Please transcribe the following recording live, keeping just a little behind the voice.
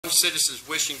citizens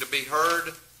wishing to be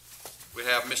heard. We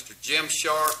have Mr. Jim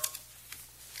Sharp,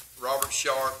 Robert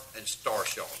Sharp, and Star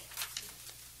Sharp.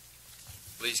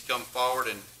 Please come forward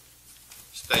and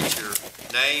state your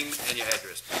name and your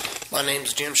address. My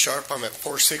name's Jim Sharp. I'm at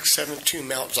 4672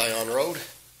 Mount Zion Road.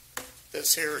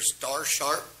 This here is Star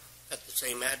Sharp at the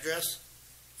same address,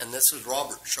 and this is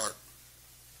Robert Sharp.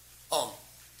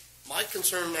 My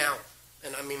concern now,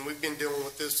 and I mean we've been dealing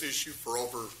with this issue for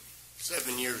over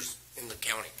 7 years in the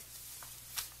county.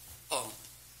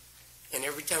 And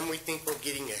every time we think we're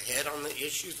getting ahead on the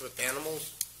issues with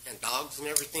animals and dogs and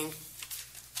everything,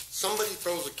 somebody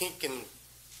throws a kink in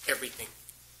everything.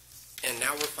 And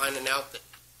now we're finding out that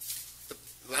the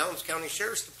Lowndes County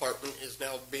Sheriff's Department is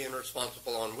now being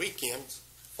responsible on weekends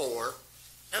for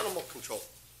animal control.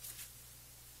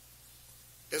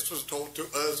 This was told to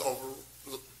us over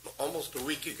almost a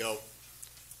week ago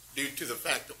due to the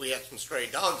fact that we had some stray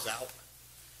dogs out,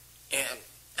 and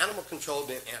animal control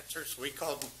didn't answer, so we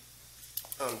called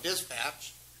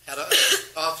dispatch, had an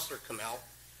officer come out,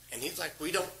 and he's like,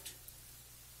 we don't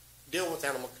deal with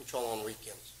animal control on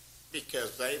weekends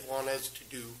because they want us to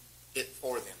do it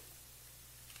for them.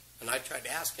 And I tried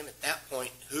to ask him at that point,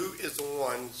 who is the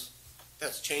ones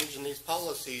that's changing these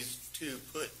policies to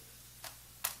put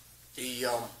the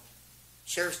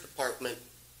Sheriff's Department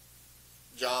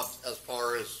jobs as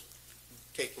far as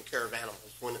taking care of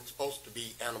animals when it's supposed to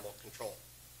be animal control.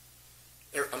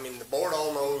 I mean, the board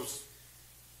all knows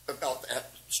about the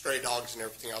stray dogs and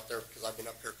everything out there because I've been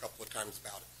up here a couple of times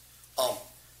about it.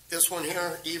 This one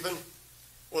here even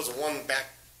was the one back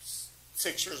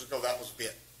 6 years ago that was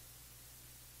bit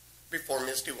before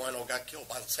Misty Wino got killed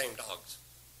by the same dogs,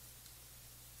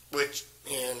 which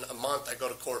in a month I go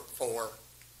to court for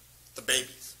the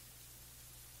babies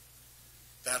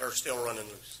that are still running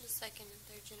loose. The second and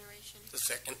third generation. The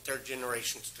second, third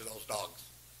generations to those dogs.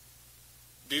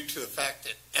 Due to the fact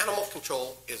that animal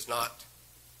control is not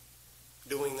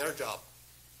doing their job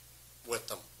with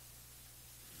them.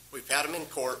 We've had them in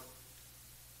court,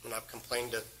 and I've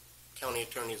complained to county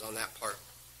attorneys on that part.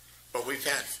 But we've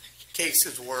had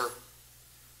cases where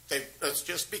it's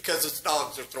just because it's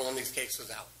dogs they're throwing these cases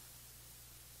out.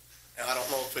 And I don't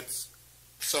know if it's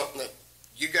something that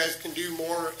you guys can do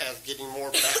more as getting more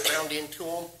background into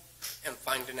them and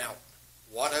finding out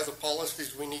what other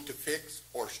policies we need to fix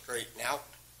or straighten out.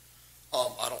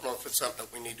 I don't know if it's something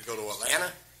that we need to go to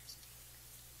Atlanta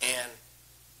and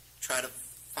try to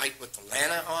fight with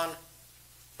Atlanta on,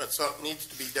 but something needs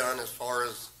to be done as far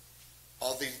as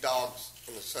all these dogs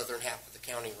in the southern half of the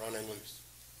county running loose,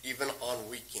 even on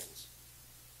weekends.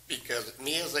 Because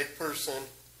me as a person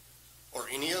or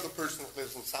any other person that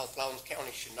lives in South Lowndes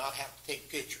County should not have to take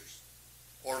pictures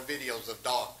or videos of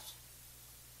dogs,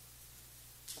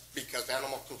 because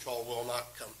animal control will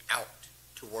not come out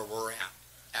to where we're at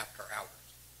after hours.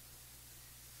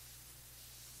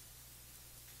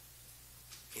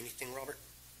 Anything, Robert?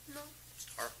 No.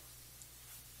 Star?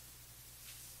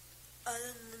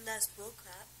 Other than that's bull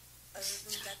crap. Other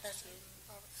than that, that's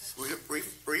Reword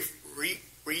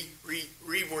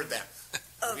that.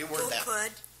 Reword that.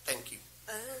 Could. Thank you.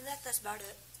 Other than that, that's about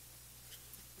it.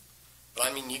 But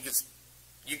I mean, you can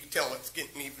tell it's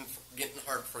getting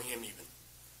hard for him even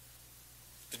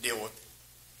to deal with it.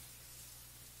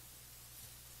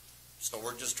 So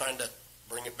we're just trying to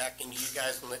bring it back into you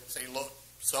guys and say, look,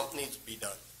 something needs to be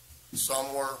done.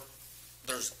 Somewhere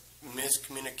there's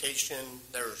miscommunication,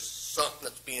 there's something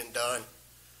that's being done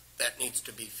that needs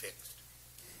to be fixed.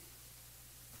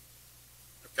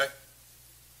 Okay?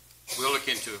 We'll look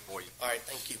into it for you. All right,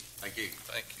 thank you. Thank you.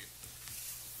 Thank you.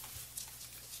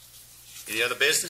 Any other business?